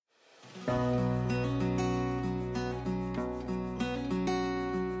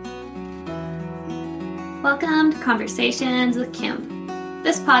Welcome to Conversations with Kim.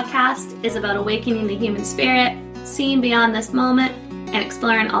 This podcast is about awakening the human spirit, seeing beyond this moment, and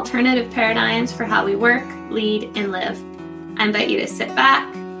exploring alternative paradigms for how we work, lead, and live. I invite you to sit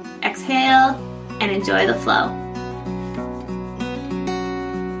back, exhale, and enjoy the flow.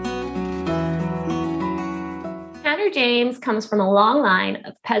 Tanner James comes from a long line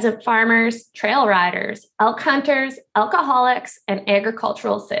of peasant farmers, trail riders, elk hunters, alcoholics, and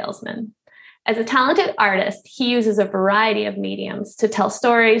agricultural salesmen. As a talented artist, he uses a variety of mediums to tell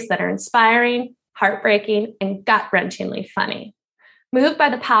stories that are inspiring, heartbreaking, and gut-wrenchingly funny. Moved by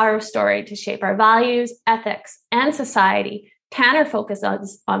the power of story to shape our values, ethics, and society, Tanner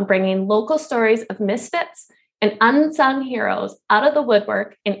focuses on bringing local stories of misfits and unsung heroes out of the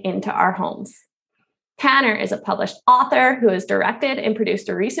woodwork and into our homes. Tanner is a published author who has directed and produced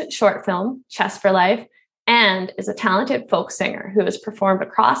a recent short film, Chess for Life, and is a talented folk singer who has performed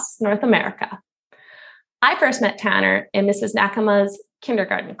across North America. I first met Tanner in Mrs. Nakama's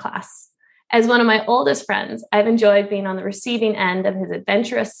kindergarten class. As one of my oldest friends, I've enjoyed being on the receiving end of his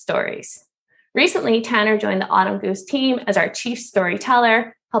adventurous stories. Recently, Tanner joined the Autumn Goose team as our chief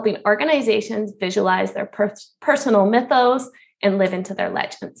storyteller, helping organizations visualize their personal mythos and live into their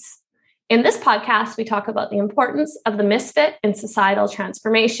legends. In this podcast, we talk about the importance of the misfit in societal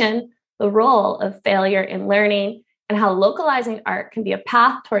transformation, the role of failure in learning, and how localizing art can be a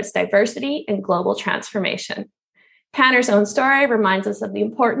path towards diversity and global transformation. Tanner's own story reminds us of the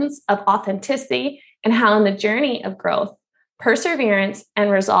importance of authenticity and how in the journey of growth, perseverance and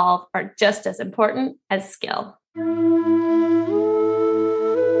resolve are just as important as skill.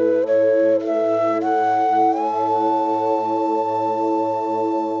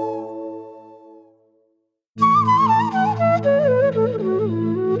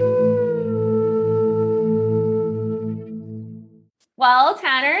 Well,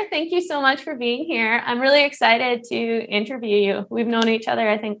 Tanner, thank you so much for being here. I'm really excited to interview you. We've known each other,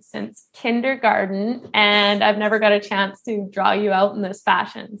 I think, since kindergarten, and I've never got a chance to draw you out in this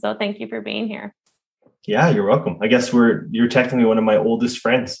fashion. So thank you for being here. Yeah, you're welcome. I guess you're technically one of my oldest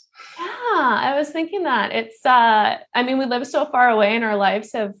friends. Yeah, I was thinking that. It's, we live so far away and our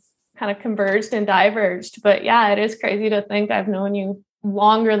lives have kind of converged and diverged. But yeah, it is crazy to think I've known you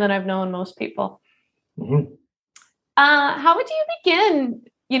longer than I've known most people. Mm-hmm. How would you begin?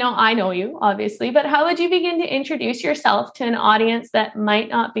 I know you, obviously, but how would you begin to introduce yourself to an audience that might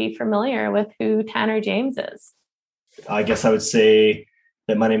not be familiar with who Tanner James is? I guess I would say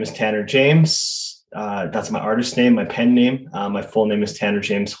that my name is Tanner James. That's my artist name, my pen name. My full name is Tanner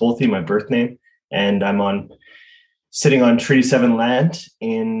James Holthe, my birth name. And I'm sitting on Treaty 7 land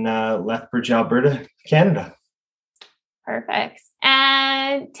in Lethbridge, Alberta, Canada. Perfect.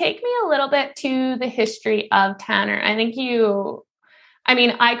 And take me a little bit to the history of Tanner.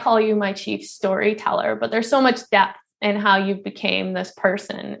 I call you my chief storyteller, but there's so much depth in how you became this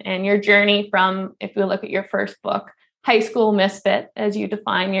person and your journey from, if we look at your first book, high school misfit, as you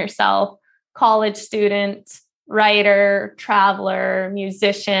define yourself, college student, writer, traveler,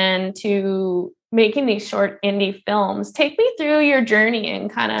 musician, to making these short indie films. Take me through your journey and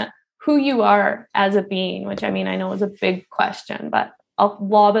kind of who you are as a being, which I know is a big question, but I'll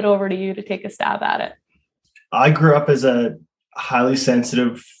lob it over to you to take a stab at it. I grew up as a highly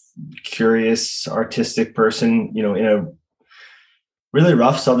sensitive, curious, artistic person, in a really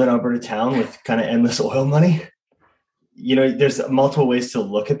rough Southern Alberta town with kind of endless oil money. There's multiple ways to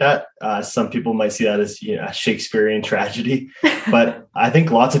look at that. Some people might see that as a Shakespearean tragedy, but I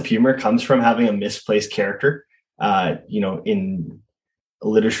think lots of humor comes from having a misplaced character, in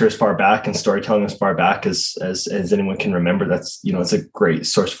literature as far back and storytelling as far back as anyone can remember. That's, it's a great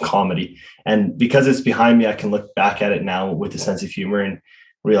source of comedy. And because it's behind me, I can look back at it now with a sense of humor and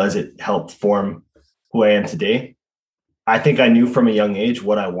realize it helped form who I am today. I think I knew from a young age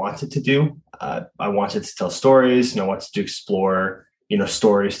what I wanted to do. I wanted to tell stories, and I wanted to explore,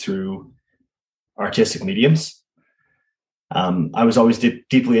 stories through artistic mediums. I was always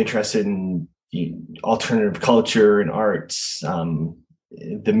deeply interested in alternative culture and arts.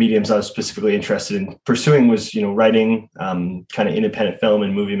 The mediums I was specifically interested in pursuing was, writing, kind of independent film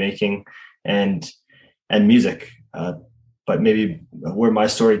and movie making and music. But maybe where my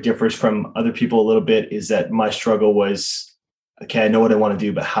story differs from other people a little bit is that my struggle was, okay, I know what I want to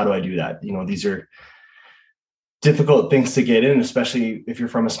do, but how do I do that? These are difficult things to get in, especially if you're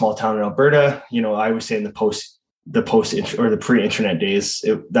from a small town in Alberta. I would say in the pre-internet days,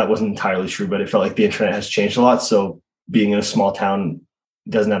 that wasn't entirely true, but it felt like the internet has changed a lot. So being in a small town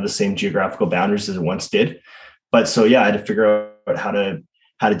doesn't have the same geographical boundaries as it once did. But so, yeah, I had to figure out how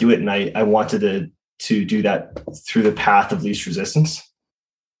to do it. And I wanted to do that through the path of least resistance.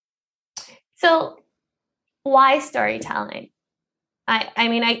 So why storytelling? I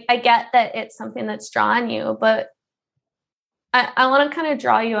mean, I get that it's something that's drawn you, but I want to kind of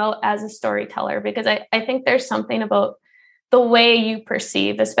draw you out as a storyteller, because I think there's something about the way you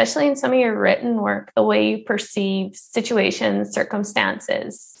perceive, especially in some of your written work, the way you perceive situations,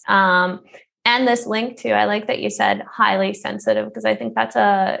 circumstances. And this link to, I like that you said highly sensitive, because I think that's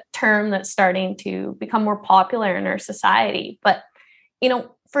a term that's starting to become more popular in our society. But,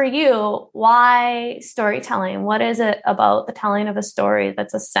 for you, why storytelling? What is it about the telling of a story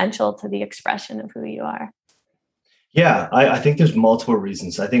that's essential to the expression of who you are? Yeah, I think there's multiple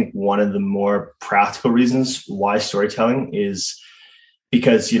reasons. I think one of the more practical reasons why storytelling is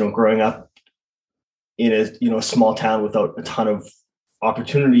because, growing up in a small town without a ton of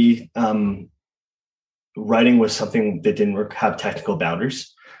opportunity, writing was something that didn't have technical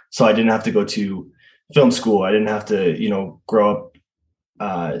boundaries. So I didn't have to go to film school. I didn't have to, grow up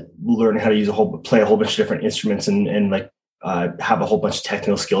learning how to play a whole bunch of different instruments and have a whole bunch of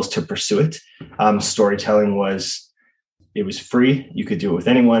technical skills to pursue it. Storytelling it was free. You could do it with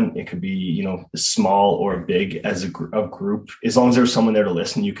anyone. It could be, small or big as a group. As long as there was someone there to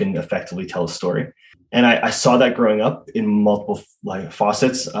listen, you can effectively tell a story. And I saw that growing up in multiple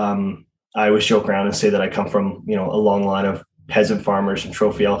facets. I always joke around and say that I come from, a long line of peasant farmers and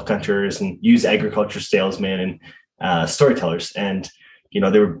trophy elk hunters and used agriculture salesmen and storytellers. And,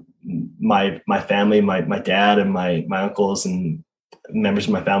 they were my family, my dad and my uncles and members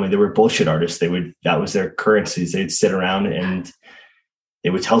of my family, they were bullshit artists. That was their currencies. They'd sit around and they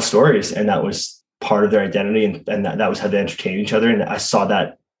would tell stories, and that was part of their identity. And that was how they entertain each other. And I saw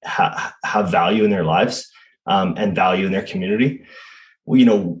that have value in their lives, and value in their community.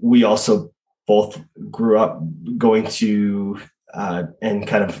 We also both grew up going to and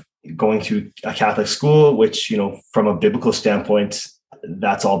kind of going to a Catholic school, which, from a biblical standpoint,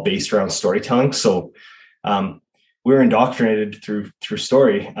 that's all based around storytelling. So we're indoctrinated through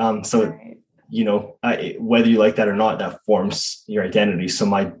story. Right. Whether you like that or not, that forms your identity. So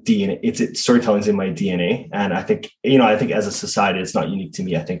my DNA, storytelling is in my DNA. And I think as a society, it's not unique to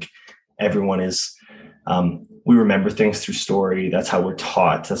me. I think everyone is, we remember things through story. That's how we're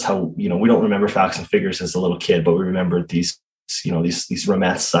taught. That's how, we don't remember facts and figures as a little kid, but we remember these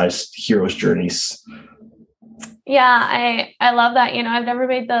romanticized heroes' journeys. Yeah, I love that. I've never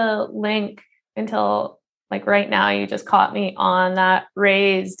made the link until right now. You just caught me on that,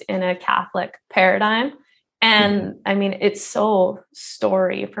 raised in a Catholic paradigm. And mm-hmm. I mean, it's so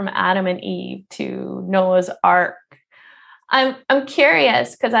story from Adam and Eve to Noah's Ark. I'm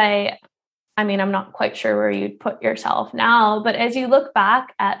curious because I'm not quite sure where you'd put yourself now, but as you look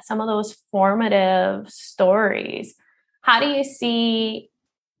back at some of those formative stories, how do you see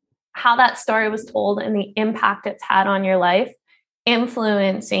how that story was told and the impact it's had on your life,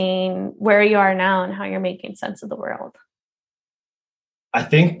 influencing where you are now and how you're making sense of the world? I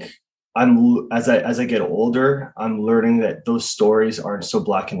think as I get older, I'm learning that those stories aren't so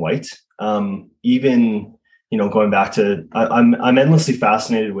black and white. Even, going back to, I'm endlessly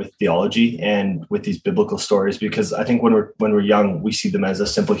fascinated with theology and with these biblical stories, because I think when we're young, we see them as a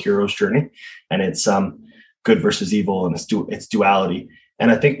simple hero's journey, and it's good versus evil, and it's duality. And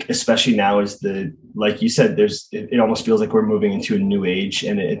I think especially now like you said, it almost feels like we're moving into a new age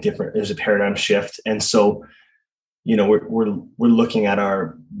and there's a paradigm shift. And so, we're looking at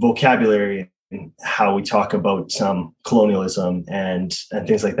our vocabulary and how we talk about some colonialism and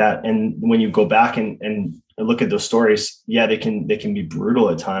things like that. And when you go back and look at those stories, yeah, they can be brutal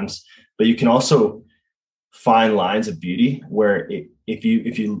at times, but you can also find lines of beauty where if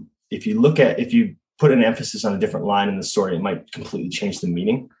you put an emphasis on a different line in the story, it might completely change the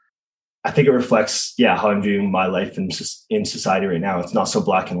meaning. I think it reflects, how I'm viewing my life in society right now. It's not so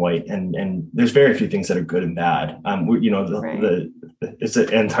black and white, and there's very few things that are good and bad. Right. It's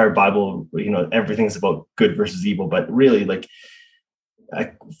an entire Bible. Everything's about good versus evil, but really,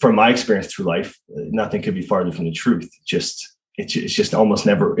 from my experience through life, nothing could be farther from the truth. It's just almost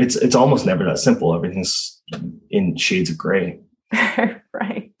never. It's almost never that simple. Everything's in shades of gray.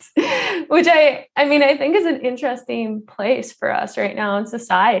 Right. Which I think is an interesting place for us right now in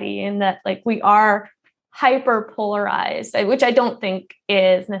society, in that we are hyper polarized, which I don't think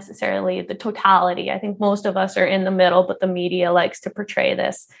is necessarily the totality. I think most of us are in the middle, but the media likes to portray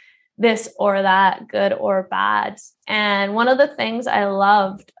this or that, good or bad. And one of the things I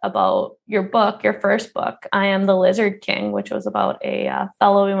loved about your book, your first book, I Am the Lizard King, which was about a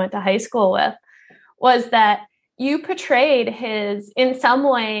fellow we went to high school with, was that you portrayed his, in some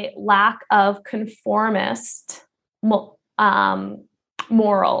way, lack of conformist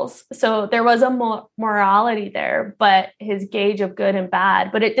morals. So there was a morality there, but his gauge of good and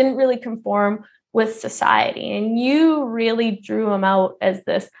bad, but it didn't really conform with society. And you really drew him out as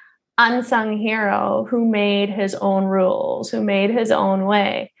this unsung hero who made his own rules, who made his own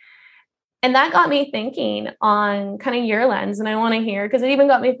way. And that got me thinking on kind of your lens. And I want to hear, because it even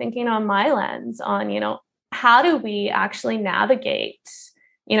got me thinking on my lens on, how do we actually navigate,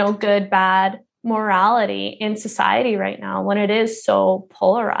 good, bad morality in society right now when it is so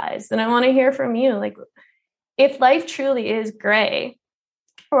polarized? And I want to hear from you, like, if life truly is gray,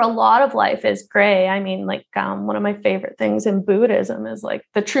 or a lot of life is gray. I mean, like, one of my favorite things in Buddhism is like,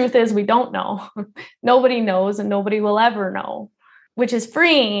 the truth is we don't know. Nobody knows and nobody will ever know, which is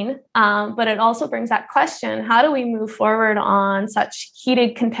freeing. But it also brings that question, how do we move forward on such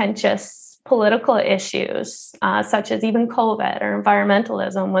heated, contentious political issues, such as even COVID or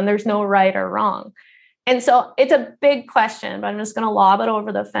environmentalism, when there's no right or wrong? And so it's a big question, but I'm just going to lob it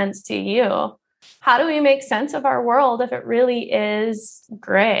over the fence to you. How do we make sense of our world if it really is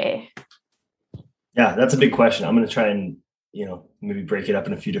gray? Yeah, that's a big question. I'm going to try and, maybe break it up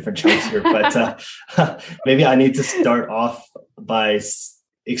in a few different chunks here, but maybe I need to start off by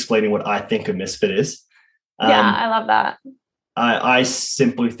explaining what I think a misfit is. I love that. I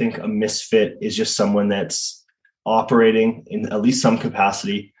simply think a misfit is just someone that's operating in at least some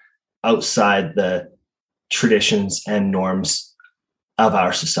capacity outside the traditions and norms of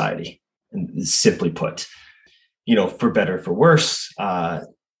our society. And simply put, for better, for worse. I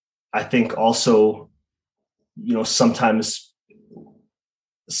think also, sometimes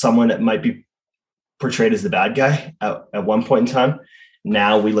someone that might be portrayed as the bad guy at one point in time,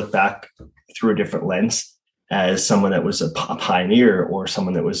 now we look back through a different lens as someone that was a pioneer or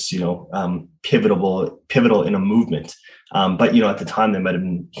someone that was, pivotal in a movement. But, at the time they might have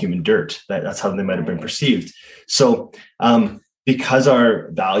been human dirt. That's how they might have been perceived. So, because our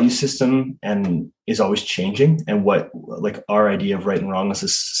value system is always changing, and what like our idea of right and wrong as a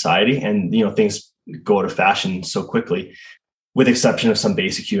society, and things go out of fashion so quickly, with exception of some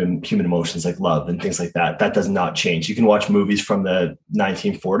basic human emotions like love and things like that, that does not change. You can watch movies from the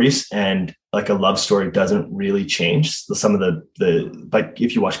 1940s and like a love story doesn't really change. Some of the like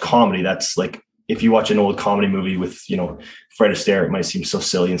if you watch comedy, that's like if you watch an old comedy movie with Fred Astaire, it might seem so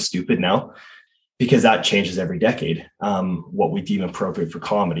silly and stupid now, because that changes every decade, what we deem appropriate for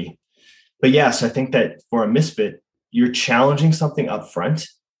comedy. But yes, I think that for a misfit, you're challenging something up front.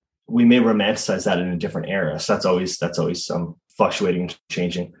 We may romanticize that in a different era. So that's always fluctuating and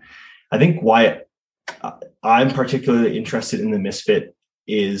changing. I think why I'm particularly interested in the misfit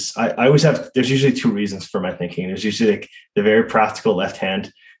is I always there's usually two reasons for my thinking. There's usually like the very practical left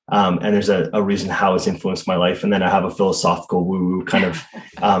hand, and there's a reason how it's influenced my life. And then I have a philosophical woo-woo kind of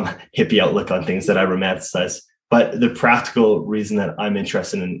hippie outlook on things that I romanticize. But the practical reason that I'm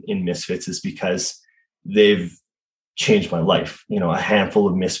interested in misfits is because they've changed my life. A handful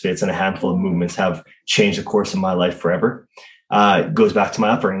of misfits and a handful of movements have changed the course of my life forever. It goes back to my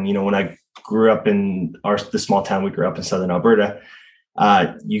upbringing. When I grew up in the small town we grew up in, Southern Alberta,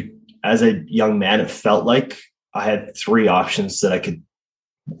 as a young man, it felt like I had three options that I could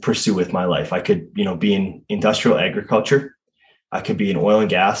pursue with my life. I could, be in industrial agriculture. I could be in oil and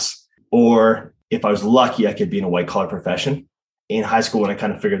gas, or if I was lucky, I could be in a white collar profession. In high school, when I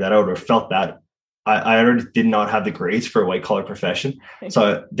kind of figured that out or felt that, I already did not have the grades for a white collar profession.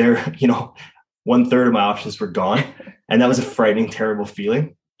 So there, 1/3 of my options were gone. And that was a frightening, terrible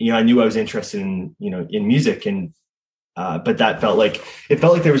feeling. I knew I was interested in music, and but that felt like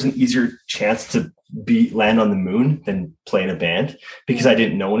there was an easier chance to land on the moon than play in a band, because I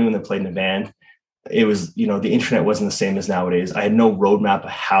didn't know anyone that played in a band. It was, the internet wasn't the same as nowadays. I had no roadmap of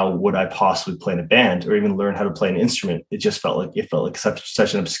how would I possibly play in a band or even learn how to play an instrument. It just felt like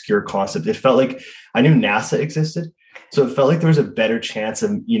such an obscure concept. It felt like I knew NASA existed. So it felt like there was a better chance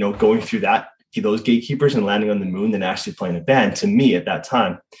of, going through those gatekeepers and landing on the moon than actually playing a band to me at that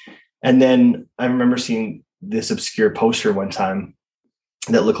time. And then I remember seeing this obscure poster one time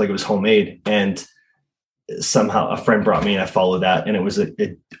that looked like it was homemade, and somehow a friend brought me and I followed that, and it was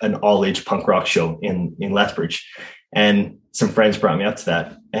an all-age punk rock show in Lethbridge, and some friends brought me up to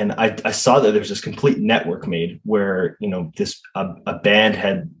that, and I saw that there was this complete network made where a band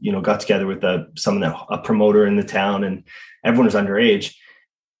had got together with a promoter in the town, and everyone was underage,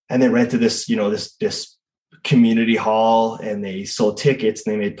 and they rented this this community hall, and they sold tickets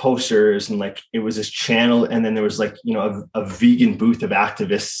and they made posters, and like it was this channel, and then there was like a vegan booth of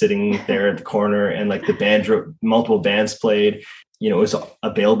activists sitting there at the corner, and like multiple bands played. It was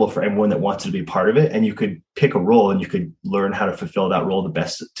available for everyone that wanted to be part of it, and you could pick a role and you could learn how to fulfill that role to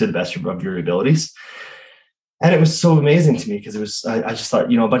the best of your abilities. And it was so amazing to me, because it was I just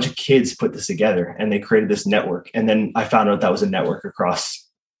thought, a bunch of kids put this together and they created this network, and then I found out that was a network across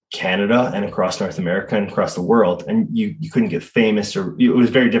Canada and across North America and across the world. And you couldn't get famous, or it was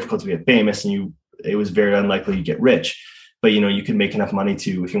very difficult to get famous, and it was very unlikely you get rich. But, you could make enough money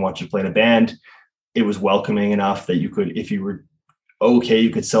to, if you wanted to play in a band, it was welcoming enough that you could, if you were okay, you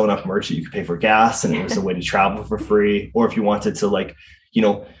could sell enough merch that you could pay for gas, and it was a way to travel for free. Or if you wanted to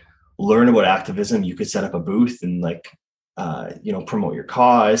learn about activism, you could set up a booth and promote your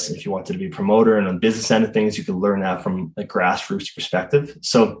cause. If you wanted to be a promoter and on the business end of things, you could learn that from a grassroots perspective.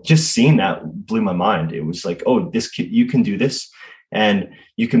 So just seeing that blew my mind. It was like, oh, you can do this, and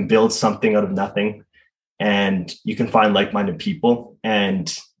you can build something out of nothing, and you can find like-minded people.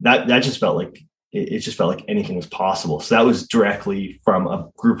 And that just felt like, it just felt like anything was possible. So that was directly from a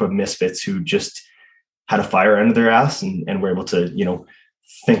group of misfits who just had a fire under their ass and were able to,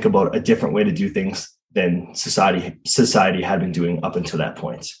 think about a different way to do things than society had been doing up until that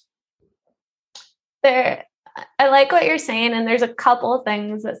point. I like what you're saying, and there's a couple of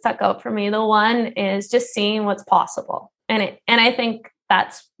things that stuck out for me. The one is just seeing what's possible, and I think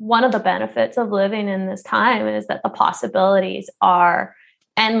that's one of the benefits of living in this time, is that the possibilities are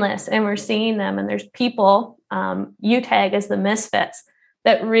endless, and we're seeing them. And there's people you tag as the misfits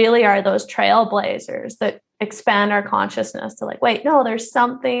that really are those trailblazers that expand our consciousness to like, wait, no, there's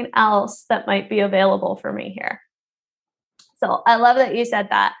something else that might be available for me here. So I love that you said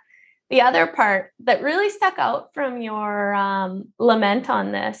that. The other part that really stuck out from your lament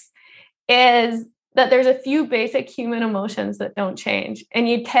on this is that there's a few basic human emotions that don't change, and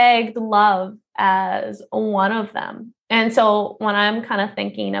you tagged love as one of them. And so when I'm kind of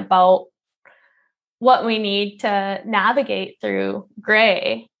thinking about what we need to navigate through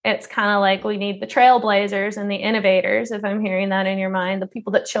gray, it's kind of like we need the trailblazers and the innovators, if I'm hearing that in your mind, the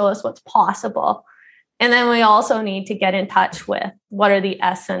people that show us what's possible. And then we also need to get in touch with what are the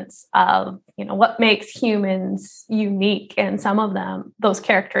essence of, what makes humans unique. And some of them, those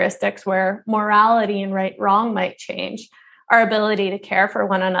characteristics where morality and right, wrong might change, our ability to care for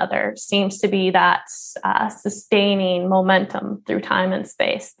one another seems to be that sustaining momentum through time and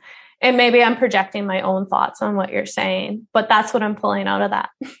space. And maybe I'm projecting my own thoughts on what you're saying, but that's what I'm pulling out of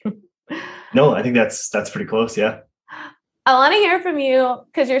that. No, I think that's pretty close. Yeah. I want to hear from you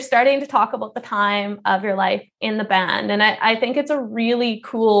because you're starting to talk about the time of your life in the band. And I think it's a really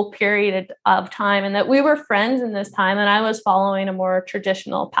cool period of time, and that we were friends in this time, and I was following a more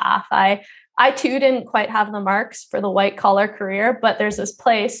traditional path. I too didn't quite have the marks for the white collar career, but there's this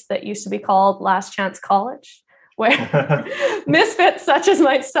place that used to be called Last Chance College, where misfits such as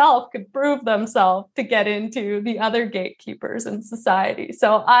myself could prove themselves to get into the other gatekeepers in society.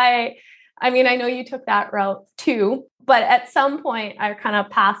 So I know you took that route too, but at some point our kind of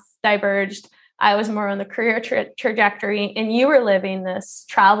paths diverged. I was more on the career trajectory, and you were living this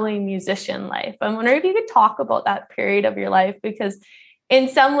traveling musician life. I'm wondering if you could talk about that period of your life, because in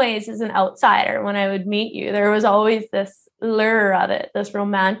some ways, as an outsider, when I would meet you, there was always this lure of it, this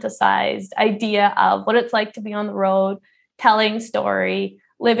romanticized idea of what it's like to be on the road, telling story,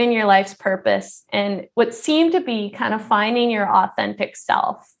 living your life's purpose, and what seemed to be kind of finding your authentic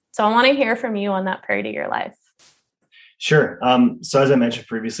self. So I want to hear from you on that period of your life. Sure. So as I mentioned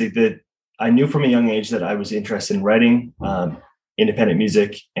previously, that I knew from a young age that I was interested in writing, independent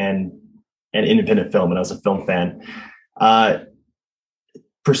music, and independent film, and I was a film fan.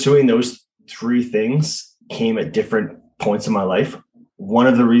 Pursuing those three things came at different points in my life. One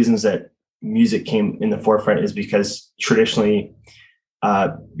of the reasons that music came in the forefront is because traditionally,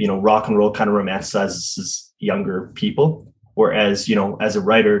 rock and roll kind of romanticizes younger people. Whereas, as a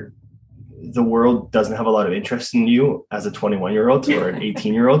writer, the world doesn't have a lot of interest in you as a 21-year-old or an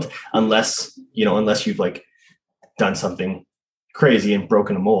 18-year-old, unless you've done something crazy and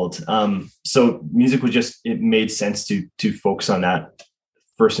broken a mold. So music it made sense to focus on that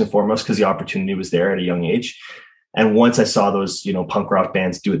first and foremost, because the opportunity was there at a young age. And once I saw those, punk rock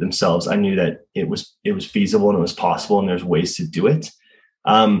bands do it themselves, I knew that it was feasible and it was possible, and there's ways to do it.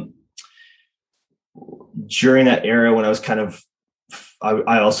 During that era, when I was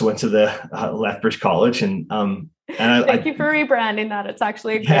I also went to the Lethbridge College, and thank you for rebranding that. It's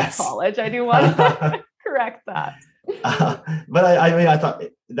actually a great college. I do want to correct that. But I thought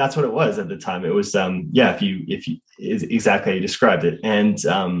that's what it was at the time. It was if you exactly how you described it. And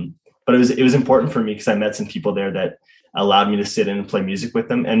but it was important for me because I met some people there that allowed me to sit in and play music with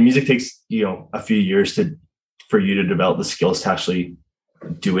them. And music takes a few years for you to develop the skills to actually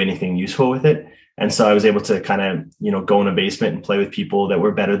do anything useful with it. And so I was able to kind of go in a basement and play with people that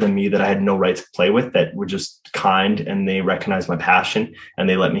were better than me, that I had no right to play with, that were just kind, and they recognized my passion and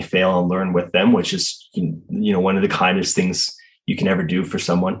they let me fail and learn with them, which is one of the kindest things you can ever do for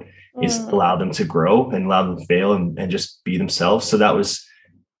someone is allow them to grow and allow them to fail and just be themselves. So that was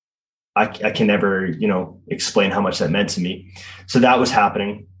I can never, explain how much that meant to me. So that was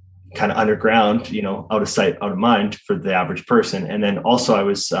happening kind of underground, out of sight, out of mind for the average person. And then also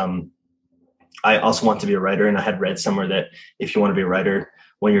I also want to be a writer. And I had read somewhere that if you want to be a writer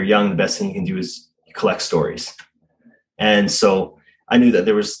when you're young, the best thing you can do is collect stories. And so I knew that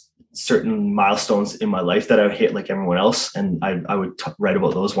there was certain milestones in my life that I would hit like everyone else. And I would write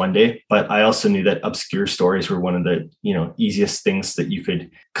about those one day. But I also knew that obscure stories were one of the, easiest things that you could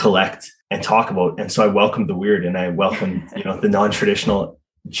collect and talk about. And so I welcomed the weird, and I welcomed, the non-traditional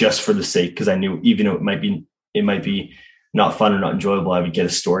just for the sake, because I knew even though it might be not fun or not enjoyable, I would get a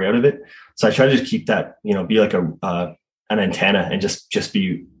story out of it. So I try to just keep that, be like an antenna and just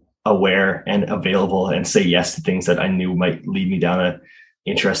be aware and available and say yes to things that I knew might lead me down a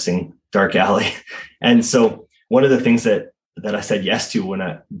interesting dark alley. And so one of the things that I said yes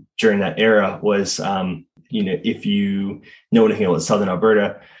to during that era was, if you know anything about Southern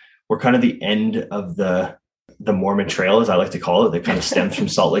Alberta, we're kind of the end of the Mormon Trail, as I like to call it, that kind of stems from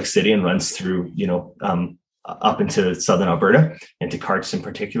Salt Lake City and runs through, up into Southern Alberta, into Cardston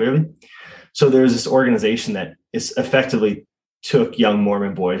particularly. So there's this organization that is effectively took young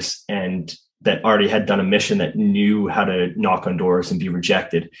Mormon boys and that already had done a mission, that knew how to knock on doors and be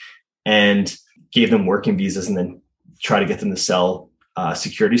rejected, and gave them working visas, and then try to get them to sell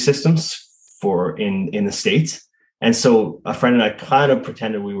security systems in the States. And so a friend and I kind of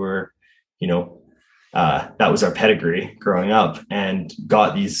pretended we were, that was our pedigree growing up, and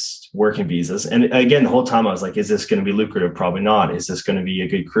got these working visas. And again, the whole time I was like, is this going to be lucrative? Probably not. Is this going to be a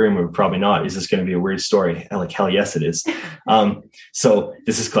good career move? Probably not. Is this going to be a weird story? And like, hell yes, it is. So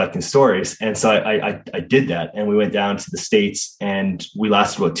this is collecting stories. And so I did that. And we went down to the States, and we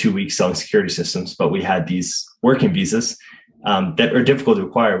lasted about 2 weeks selling security systems, but we had these working visas that are difficult to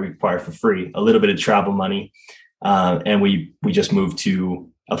acquire. We acquire for free, a little bit of travel money. And we just moved to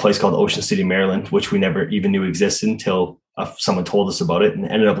a place called Ocean City, Maryland, which we never even knew existed until someone told us about it, and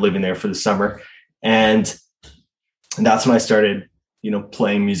ended up living there for the summer. And that's when I started,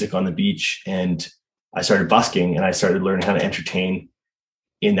 playing music on the beach, and I started busking, and I started learning how to entertain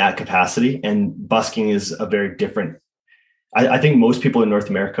in that capacity. And busking is a very different, I think most people in North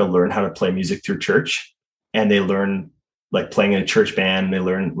America learn how to play music through church, and they learn like playing in a church band, and they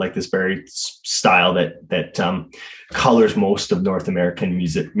learn like this very style that colors most of North American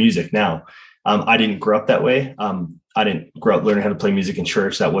music now. I didn't grow up that way. I didn't grow up learning how to play music in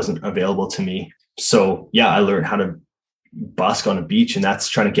church. That wasn't available to me. So yeah, I learned how to busk on a beach, and that's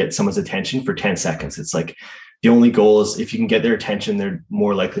trying to get someone's attention for 10 seconds. It's like the only goal is if you can get their attention, they're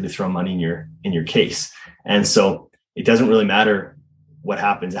more likely to throw money in your case. And so it doesn't really matter what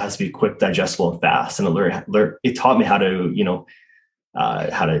happens. It has to be quick, digestible, and fast. And it taught me how to,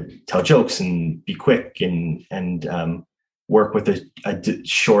 how to tell jokes and be quick and work with a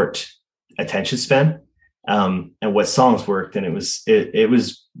short attention span. And what songs worked. And it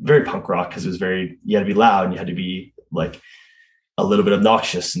was very punk rock, because you had to be loud, and you had to be like a little bit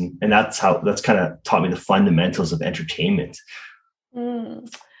obnoxious. And that's kind of taught me the fundamentals of entertainment.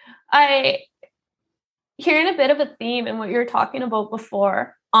 Hearing a bit of a theme in what you were talking about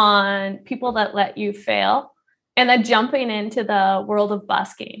before on people that let you fail, and then jumping into the world of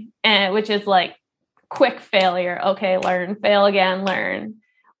busking, and which is like quick failure. Okay, learn, fail again, learn.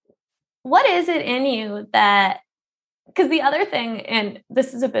 What is it in you that, because the other thing, and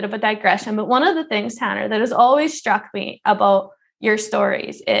this is a bit of a digression, but one of the things, Tanner, that has always struck me about your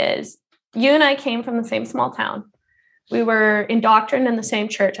stories is you and I came from the same small town. We were indoctrinated in the same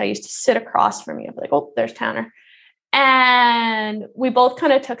church. I used to sit across from you. I'd be like, oh, there's Tanner. And we both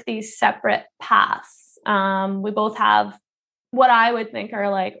kind of took these separate paths. We both have what I would think are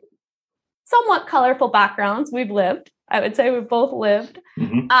like somewhat colorful backgrounds. I would say we've both lived.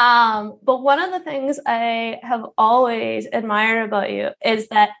 Mm-hmm. But one of the things I have always admired about you is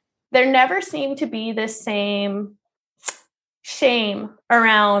that there never seemed to be this same shame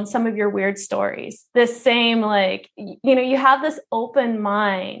around some of your weird stories. This same, you have this open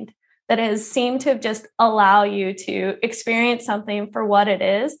mind that has seemed to just allow you to experience something for what it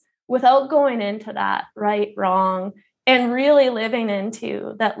is without going into that right, wrong, and really living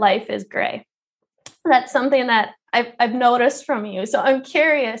into that life is gray. That's something that I've noticed from you. So I'm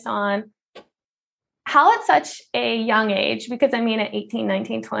curious on how at such a young age, because at 18,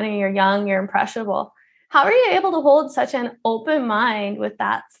 19, 20, you're young, you're impressionable. How are you able to hold such an open mind with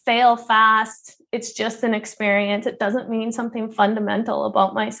that fail fast? It's just an experience. It doesn't mean something fundamental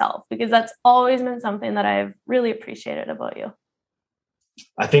about myself, because that's always been something that I've really appreciated about you.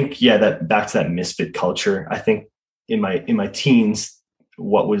 I think, that back to that misfit culture. I think in my teens,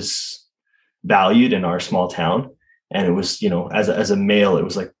 what was valued in our small town, and it was, as a male, it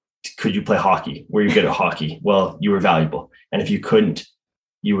was like could you play hockey? Were you good at hockey? Well, you were valuable. And if you couldn't,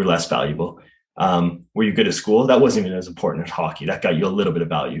 you were less valuable. Were you good at school? That wasn't even as important as hockey. That got you a little bit of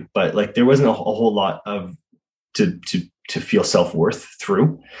value, but like there wasn't a whole lot of to feel self-worth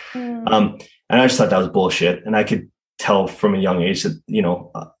through. And I just thought that was bullshit. And I could tell from a young age that,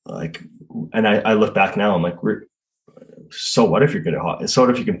 and I look back now, I'm like, so what if you're good at hockey? So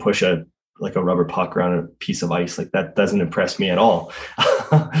what if you can push a rubber puck around a piece of ice? Like that doesn't impress me at all.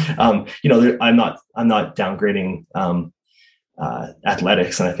 I'm not downgrading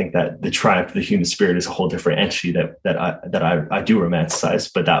athletics, and I think that the triumph of the human spirit is a whole different entity that I do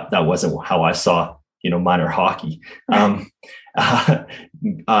romanticize, but that wasn't how I saw minor hockey.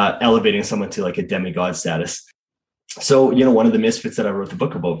 Elevating someone to like a demigod status. So one of the misfits that I wrote the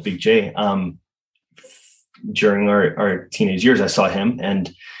book about, Big J, during our teenage years, I saw him,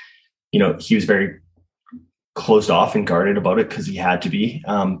 and he was very closed off and guarded about it because he had to be.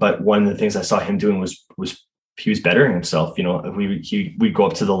 But one of the things I saw him doing was he was bettering himself. We'd go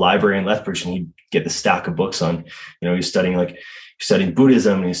up to the library in Lethbridge and he'd get the stack of books on, he was studying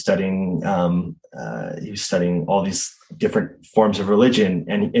Buddhism, and he was studying all these different forms of religion,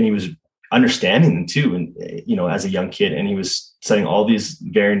 and he was understanding them too. And, as a young kid, and he was studying all these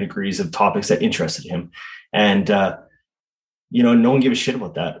varying degrees of topics that interested him. And, no one gave a shit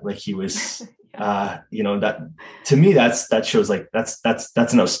about that. Like he was, that to me, that shows like, that's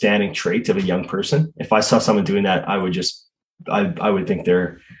an outstanding trait of a young person. If I saw someone doing that, I would think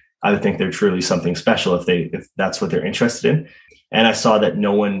they're truly something special if that's what they're interested in. And I saw that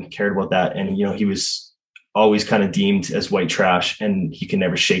no one cared about that. And, he was always kind of deemed as white trash, and he can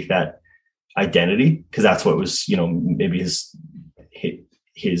never shake that identity because that's what was, maybe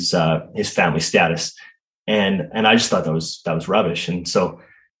his family status. And I just thought that was rubbish. And so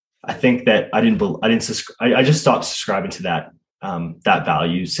I think that I just stopped subscribing to that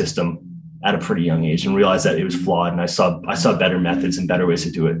value system at a pretty young age and realized that it was flawed. And I saw better methods and better ways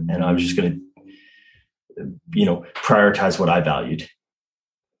to do it. And I was just going to, prioritize what I valued.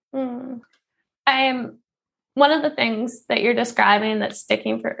 One of the things that you're describing that's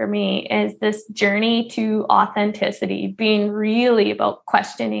sticking for me is this journey to authenticity, being really about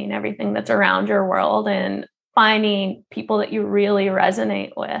questioning everything that's around your world and finding people that you really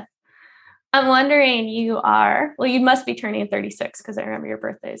resonate with. I'm wondering, you must be turning 36 because I remember your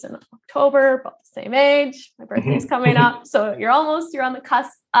birthday is in October, about the same age. My birthday's coming up. So you're on the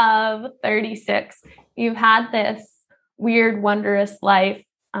cusp of 36. You've had this weird, wondrous life.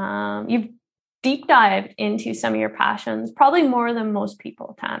 You've deep dived into some of your passions, probably more than most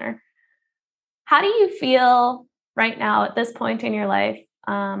people, Tanner. How do you feel right now at this point in your life?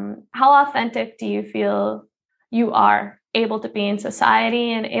 How authentic do you feel you are able to be in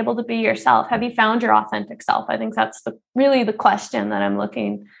society and able to be yourself? Have you found your authentic self? I think that's really the question that I'm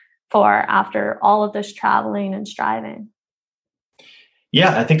looking for after all of this traveling and striving.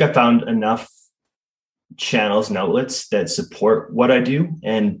 Yeah, I think I found enough channels and outlets that support what I do.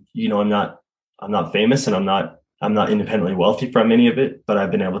 And, I'm not famous, and I'm not independently wealthy from any of it, but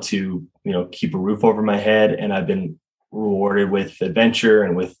I've been able to, keep a roof over my head, and I've been rewarded with adventure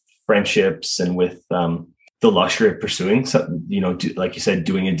and with friendships and with, the luxury of pursuing, like you said,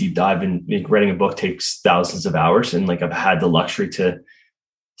 doing a deep dive and writing a book takes thousands of hours. And like, I've had the luxury to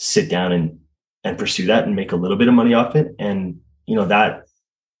sit down and pursue that and make a little bit of money off it. And,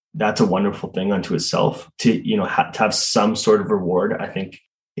 that's a wonderful thing unto itself to, to have some sort of reward. I think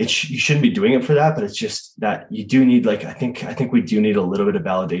you shouldn't be doing it for that, but it's just that you do need, like, I think we do need a little bit of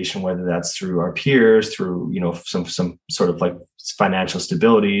validation, whether that's through our peers, through, some sort of like financial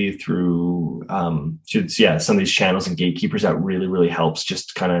stability, through, some of these channels and gatekeepers. That really, really helps,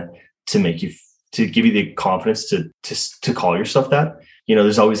 just kind of to give you the confidence to call yourself that.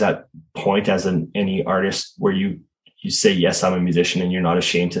 There's always that point as any artist where you say, yes, I'm a musician, and you're not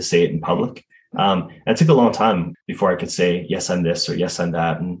ashamed to say it in public. It took a long time before I could say, yes, I'm this, or yes, I'm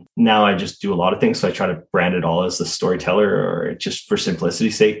that. And now I just do a lot of things. So I try to brand it all as the storyteller, or just for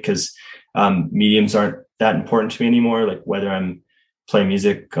simplicity's sake, because mediums aren't that important to me anymore. Like whether I'm playing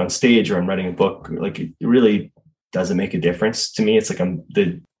music on stage or I'm writing a book, like it really doesn't make a difference to me. It's like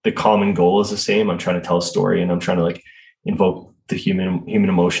the common goal is the same. I'm trying to tell a story, and I'm trying to like invoke the human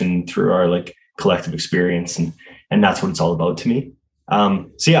emotion through our like collective experience. And that's what it's all about to me.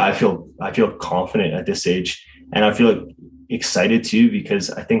 I feel confident at this age, and I feel excited too, because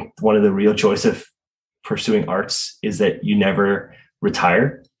I think one of the real joys of pursuing arts is that you never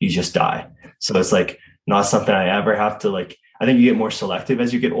retire, you just die. So it's like not something I ever have to like. I think you get more selective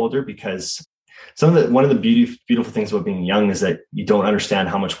as you get older, because one of the beautiful things about being young is that you don't understand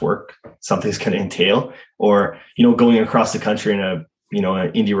how much work something's going to entail, or, going across the country in a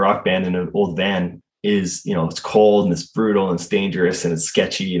an indie rock band in an old van is, it's cold and it's brutal and it's dangerous and it's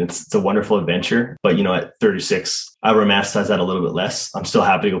sketchy and it's a wonderful adventure. But, at 36, I romanticize that a little bit less. I'm still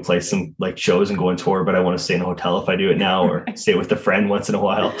happy to go play some like shows and go on tour, but I want to stay in a hotel if I do it now, or stay with a friend once in a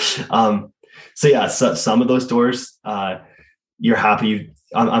while. So some of those doors, you're happy.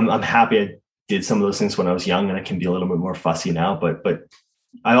 I'm happy I did some of those things when I was young, and I can be a little bit more fussy now. But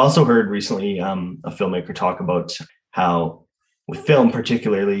I also heard recently a filmmaker talk about how with film,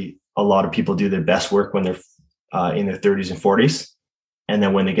 particularly, a lot of people do their best work when they're in their 30s and 40s. And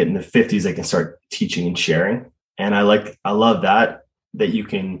then when they get in their 50s, they can start teaching and sharing. And I love that you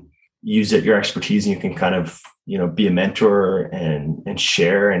can use your expertise and you can kind of, be a mentor and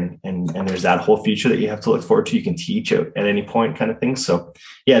share. And there's that whole future that you have to look forward to. You can teach at any point kind of thing. So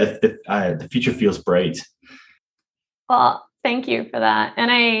yeah, the future feels bright. Well, thank you for that.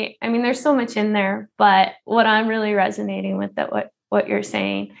 And I mean, there's so much in there, but what I'm really resonating with what you're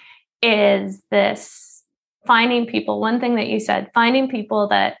saying is this finding people. One thing that you said, finding people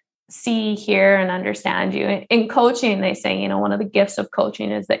that see, hear, and understand you. In coaching, they say, one of the gifts of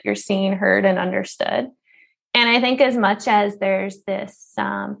coaching is that you're seen, heard, and understood. And I think as much as there's this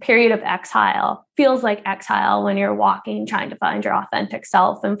period of exile, feels like exile when you're walking, trying to find your authentic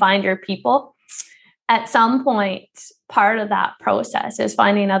self and find your people, at some point, part of that process is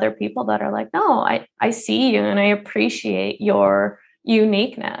finding other people that are like, no, I see you and I appreciate your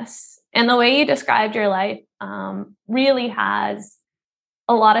uniqueness. And the way you described your life really has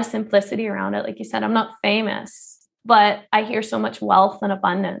a lot of simplicity around it. Like you said, I'm not famous, but I hear so much wealth and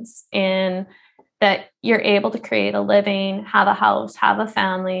abundance in that you're able to create a living, have a house, have a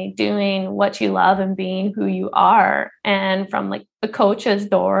family, doing what you love and being who you are. And from like the coach's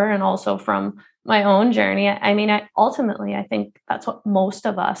door and also from my own journey, I mean, ultimately, I think that's what most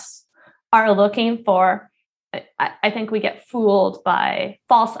of us are looking for. I think we get fooled by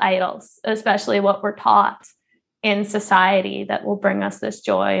false idols, especially what we're taught in society that will bring us this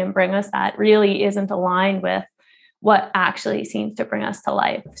joy and bring us that really isn't aligned with what actually seems to bring us to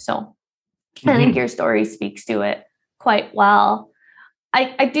life. So I think your story speaks to it quite well.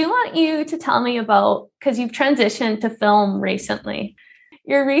 I do want you to tell me about, because you've transitioned to film recently,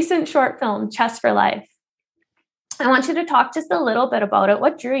 your recent short film, Chess for Life. I want you to talk just a little bit about it.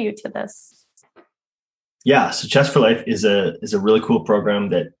 What drew you to this? Yeah, so Chess for Life is a really cool program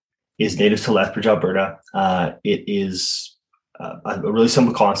that is native to Lethbridge, Alberta. It is a really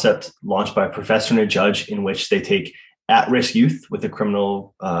simple concept launched by a professor and a judge, in which they take at-risk youth with a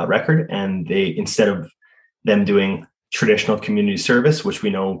criminal record, and they, instead of them doing traditional community service, which we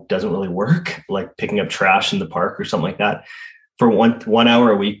know doesn't really work, like picking up trash in the park or something like that, for one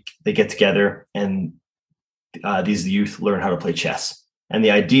hour a week, they get together and these youth learn how to play chess. And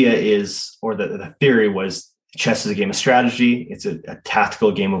the idea is, or the theory was, chess is a game of strategy. It's a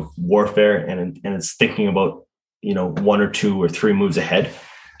tactical game of warfare, and it's thinking about, one or two or three moves ahead.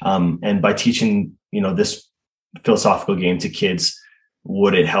 And by teaching, this philosophical game to kids,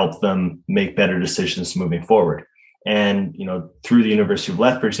 would it help them make better decisions moving forward? And, through the University of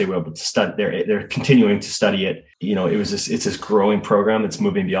Lethbridge, they were able to study, they're continuing to study it. It's this growing program. It's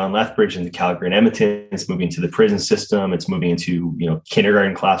moving beyond Lethbridge into Calgary and Edmonton. It's moving to the prison system. It's moving into,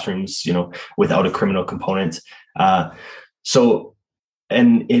 kindergarten classrooms, without a criminal component. And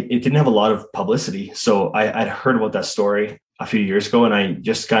it didn't have a lot of publicity. So I'd heard about that story a few years ago, and I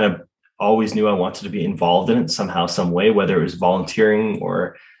just kind of always knew I wanted to be involved in it somehow, some way, whether it was volunteering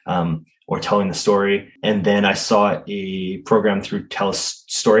or telling the story. And then I saw a program through TELUS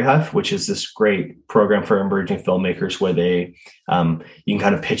Story Hive, which is this great program for emerging filmmakers, where they you can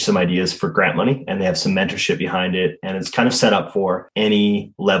kind of pitch some ideas for grant money, and they have some mentorship behind it. And it's kind of set up for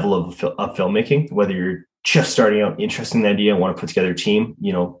any level of filmmaking, whether you're just starting out, interested in the idea, and want to put together a team.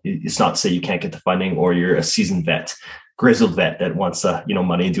 It's not to say you can't get the funding, or you're a seasoned vet, grizzled vet that wants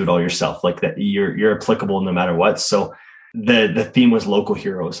money and do it all yourself. Like that, you're applicable no matter what. So the theme was local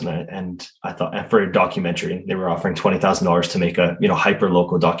heroes, and I thought, for a documentary, they were offering $20,000 to make a hyper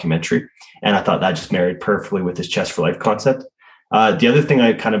local documentary, and I thought that just married perfectly with this Chess for Life concept. The other thing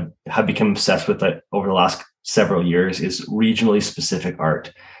I kind of have become obsessed with over the last several years is regionally specific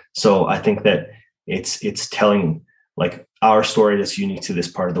art. So I think that it's telling like our story that's unique to this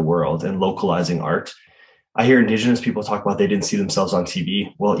part of the world and localizing art. I hear Indigenous people talk about they didn't see themselves on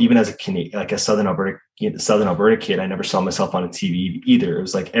TV. Well, even as a Southern Alberta kid, I never saw myself on a TV either. It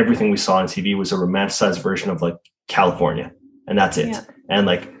was like everything we saw on TV was a romanticized version of like California, and that's it. Yeah. And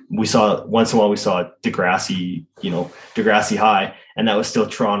like once in a while we saw Degrassi High, and that was still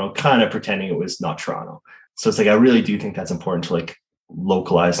Toronto, kind of pretending it was not Toronto. So it's like, I really do think that's important to like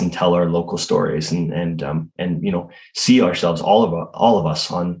localize and tell our local stories and see ourselves, all of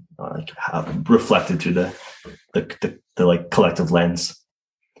us on reflected through the like collective lens.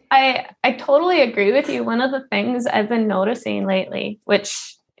 I totally agree with you. One of the things I've been noticing lately,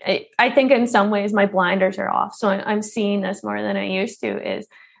 which I think in some ways my blinders are off, so I'm seeing this more than I used to, is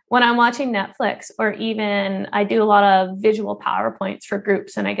when I'm watching Netflix, or even I do a lot of visual PowerPoints for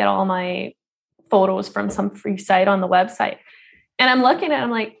groups and I get all my photos from some free site on the website. And I'm looking at it,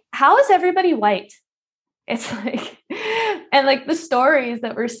 I'm like, how is everybody white? It's like, and like the stories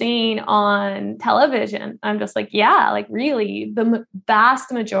that we're seeing on television, I'm just like, yeah, like really the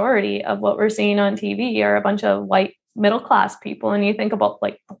vast majority of what we're seeing on TV are a bunch of white middle-class people. And you think about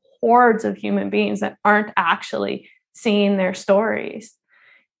like hordes of human beings that aren't actually seeing their stories.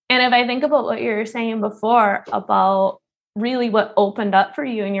 And if I think about what you were saying before about really what opened up for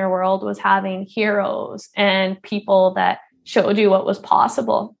you in your world was having heroes and people that showed you what was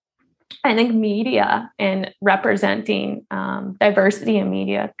possible. I think media and representing diversity in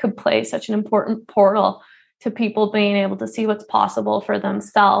media could play such an important portal to people being able to see what's possible for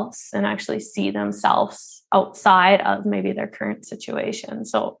themselves and actually see themselves outside of maybe their current situation.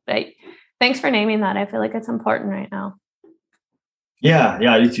 So thanks for naming that. I feel like it's important right now. Yeah,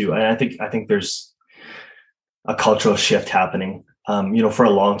 I do too. And I think there's a cultural shift happening. For a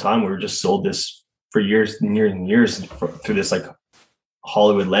long time, we were just sold this for years and years and years through this like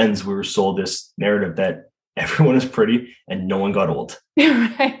Hollywood lens. We were sold this narrative that everyone is pretty and no one got old.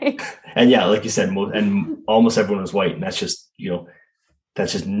 Right. And yeah, like you said, and almost everyone was white, and that's just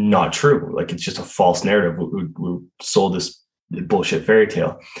that's just not true. Like it's just a false narrative. We sold this bullshit fairy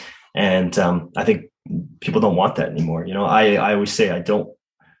tale, and I think people don't want that anymore. I always say I don't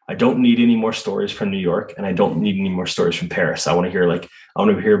need any more stories from New York, and I don't need any more stories from Paris. I want to hear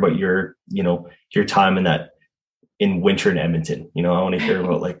about your time in winter in Edmonton. I want to hear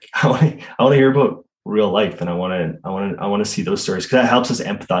about I want to hear about real life, and I want to see those stories, because that helps us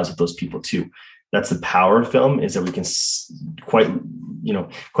empathize with those people too. That's the power of film, is that we can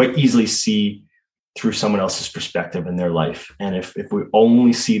quite easily see through someone else's perspective in their life. And if we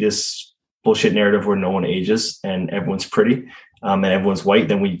only see this bullshit narrative where no one ages and everyone's pretty, and everyone's white,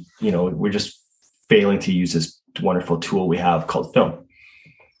 then we're just failing to use this wonderful tool we have called film.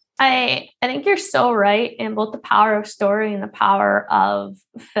 I think you're so right in both the power of story and the power of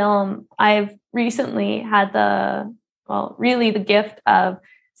film. I've recently had the gift of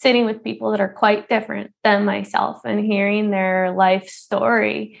sitting with people that are quite different than myself and hearing their life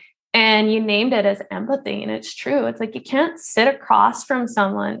story. And you named it as empathy, and it's true. It's like you can't sit across from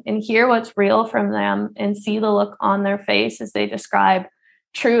someone and hear what's real from them and see the look on their face as they describe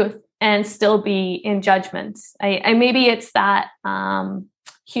truth and still be in judgment. I maybe it's that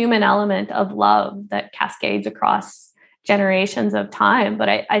human element of love that cascades across generations of time. But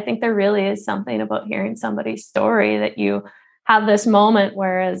I think there really is something about hearing somebody's story that you have this moment,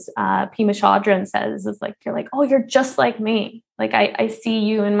 whereas Pema Chodron says, is like, you're like, oh, you're just like me. Like I see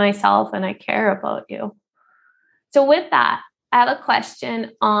you in myself and I care about you. So with that, I have a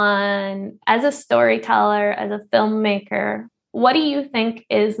question on, as a storyteller, as a filmmaker, what do you think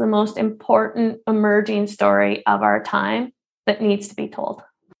is the most important emerging story of our time that needs to be told?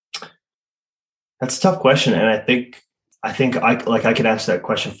 That's a tough question. And I think I could answer that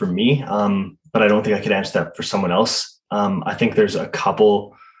question for me, but I don't think I could answer that for someone else. I think there's a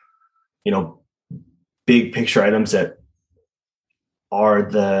couple, big picture items that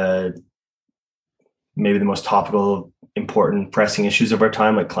are maybe the most topical, important, pressing issues of our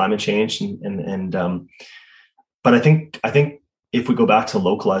time, like climate change. But I think if we go back to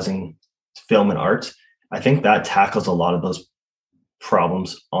localizing film and art, I think that tackles a lot of those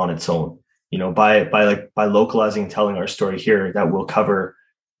problems on its own. By localizing and telling our story here, that will cover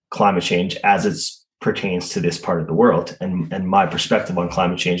climate change as it pertains to this part of the world, and my perspective on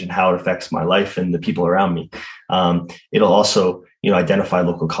climate change and how it affects my life and the people around me. It'll also, identify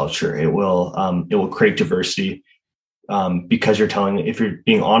local culture. It will create diversity, because if you're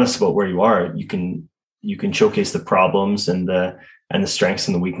being honest about where you are, you can showcase the problems and the strengths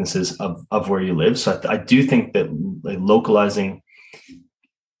and the weaknesses of where you live. So I do think that localizing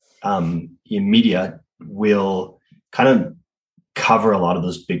in media will kind of cover a lot of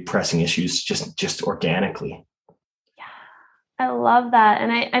those big pressing issues just organically. Yeah, I love that.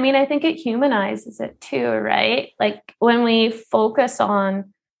 And I think it humanizes it too, right? Like when we focus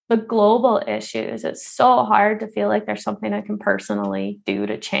on the global issues, it's so hard to feel like there's something I can personally do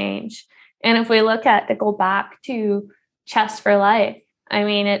to change. And if we to go back to Chess for Life,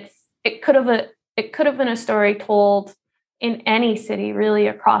 it could have been a story told in any city really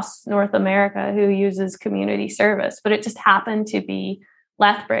across North America who uses community service, but it just happened to be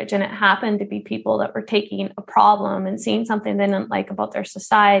Lethbridge, and it happened to be people that were taking a problem and seeing something they didn't like about their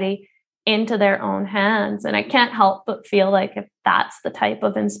society into their own hands. And I can't help but feel like if that's the type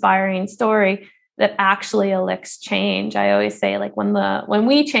of inspiring story that actually elicits change. I always say, like, when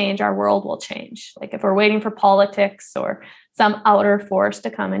we change, our world will change. Like, if we're waiting for politics or some outer force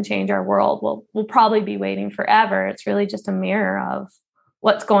to come and change our world, we'll probably be waiting forever. It's really just a mirror of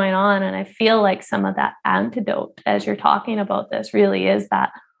what's going on. And I feel like some of that antidote, as you're talking about this, really is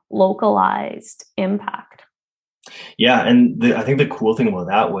that localized impact. Yeah. And I think the cool thing about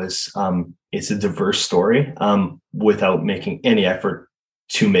that was it's a diverse story without making any effort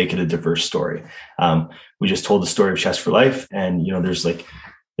to make it a diverse story. We just told the story of Chess for Life, and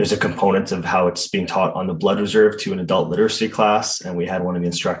there's a component of how it's being taught on the Blood Reserve to an adult literacy class, and we had one of the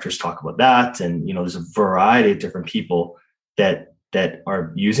instructors talk about that. And there's a variety of different people that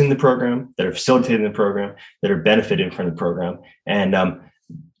are using the program, that are facilitating the program, that are benefiting from the program, and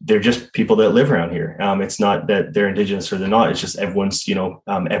they're just people that live around here. It's not that they're Indigenous or they're not. It's just everyone's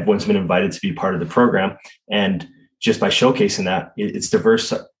been invited to be part of the program, and just by showcasing that, it's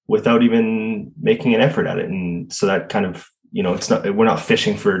diverse without even making an effort at it. And so that kind of, we're not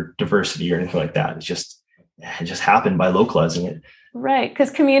fishing for diversity or anything like that. It just happened by localizing it. Right.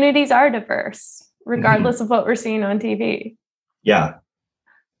 Because communities are diverse, regardless of what we're seeing on TV. Yeah.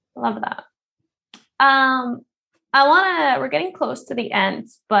 Love that. We're getting close to the end,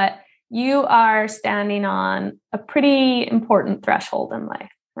 but you are standing on a pretty important threshold in life.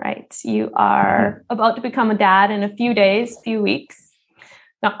 Right. You are about to become a dad in a few weeks.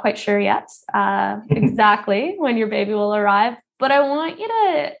 Not quite sure yet exactly when your baby will arrive, but I want you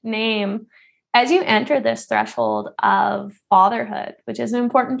to name, as you enter this threshold of fatherhood, which is an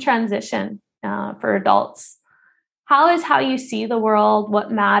important transition for adults, how you see the world,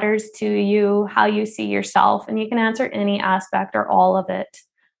 what matters to you, how you see yourself, and you can answer any aspect or all of it.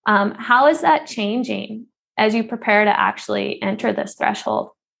 How is that changing as you prepare to actually enter this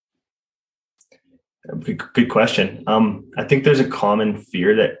threshold? Good question. I think there's a common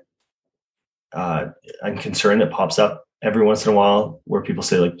fear that I'm concerned that pops up every once in a while, where people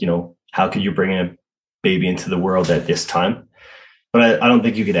say, like, how could you bring a baby into the world at this time? But I don't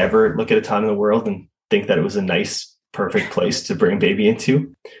think you could ever look at a time in the world and think that it was a nice, perfect place to bring a baby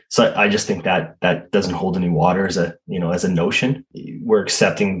into. So I just think that doesn't hold any water as a notion. We're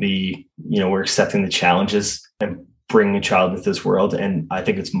accepting the challenges and bringing a child into this world. And I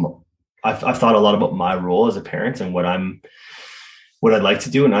think I've thought a lot about my role as a parent and what I'd like to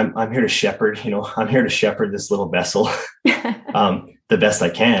do. And I'm here to shepherd, I'm here to shepherd this little vessel the best I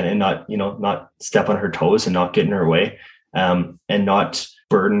can, and not step on her toes and not get in her way, and not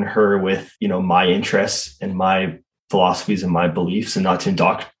burden her with, my interests and my philosophies and my beliefs, and not to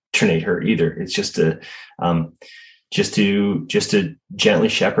indoctrinate her either. It's just to gently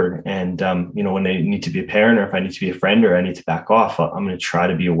shepherd. And, when they need to be a parent, or if I need to be a friend, or I need to back off, I'm going to try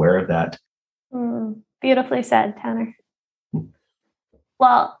to be aware of that. Beautifully said, Tanner.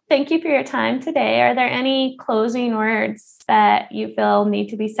 Well, thank you for your time today. Are there any closing words that you feel need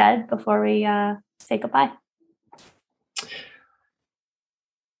to be said before we say goodbye?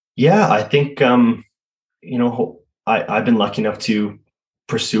 Yeah, I think, I've been lucky enough to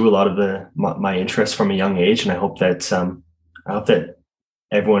pursue a lot of my interests from a young age. And I hope that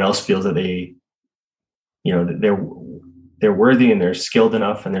everyone else feels that they're worthy and they're skilled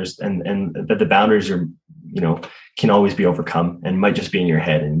enough, and that the boundaries are, can always be overcome, and might just be in your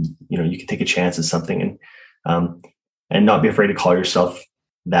head. And, you can take a chance at something, and not be afraid to call yourself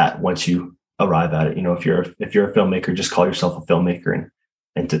that once you arrive at it. If you're a filmmaker, just call yourself a filmmaker,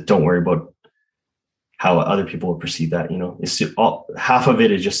 and don't worry about how other people will perceive that. Half of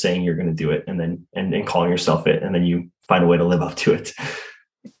it is just saying you're going to do it, and calling yourself it, and then you find a way to live up to it.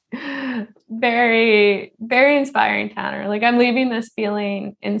 Very, very inspiring, Tanner. Like, I'm leaving this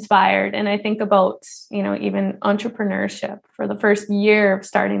feeling inspired. And I think about, even entrepreneurship. For the first year of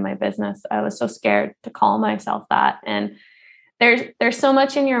starting my business, I was so scared to call myself that. And there's so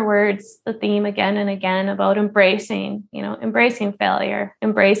much in your words, the theme again and again about embracing failure,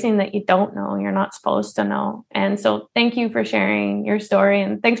 embracing that you don't know, you're not supposed to know. And so thank you for sharing your story,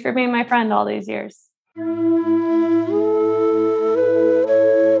 and thanks for being my friend all these years.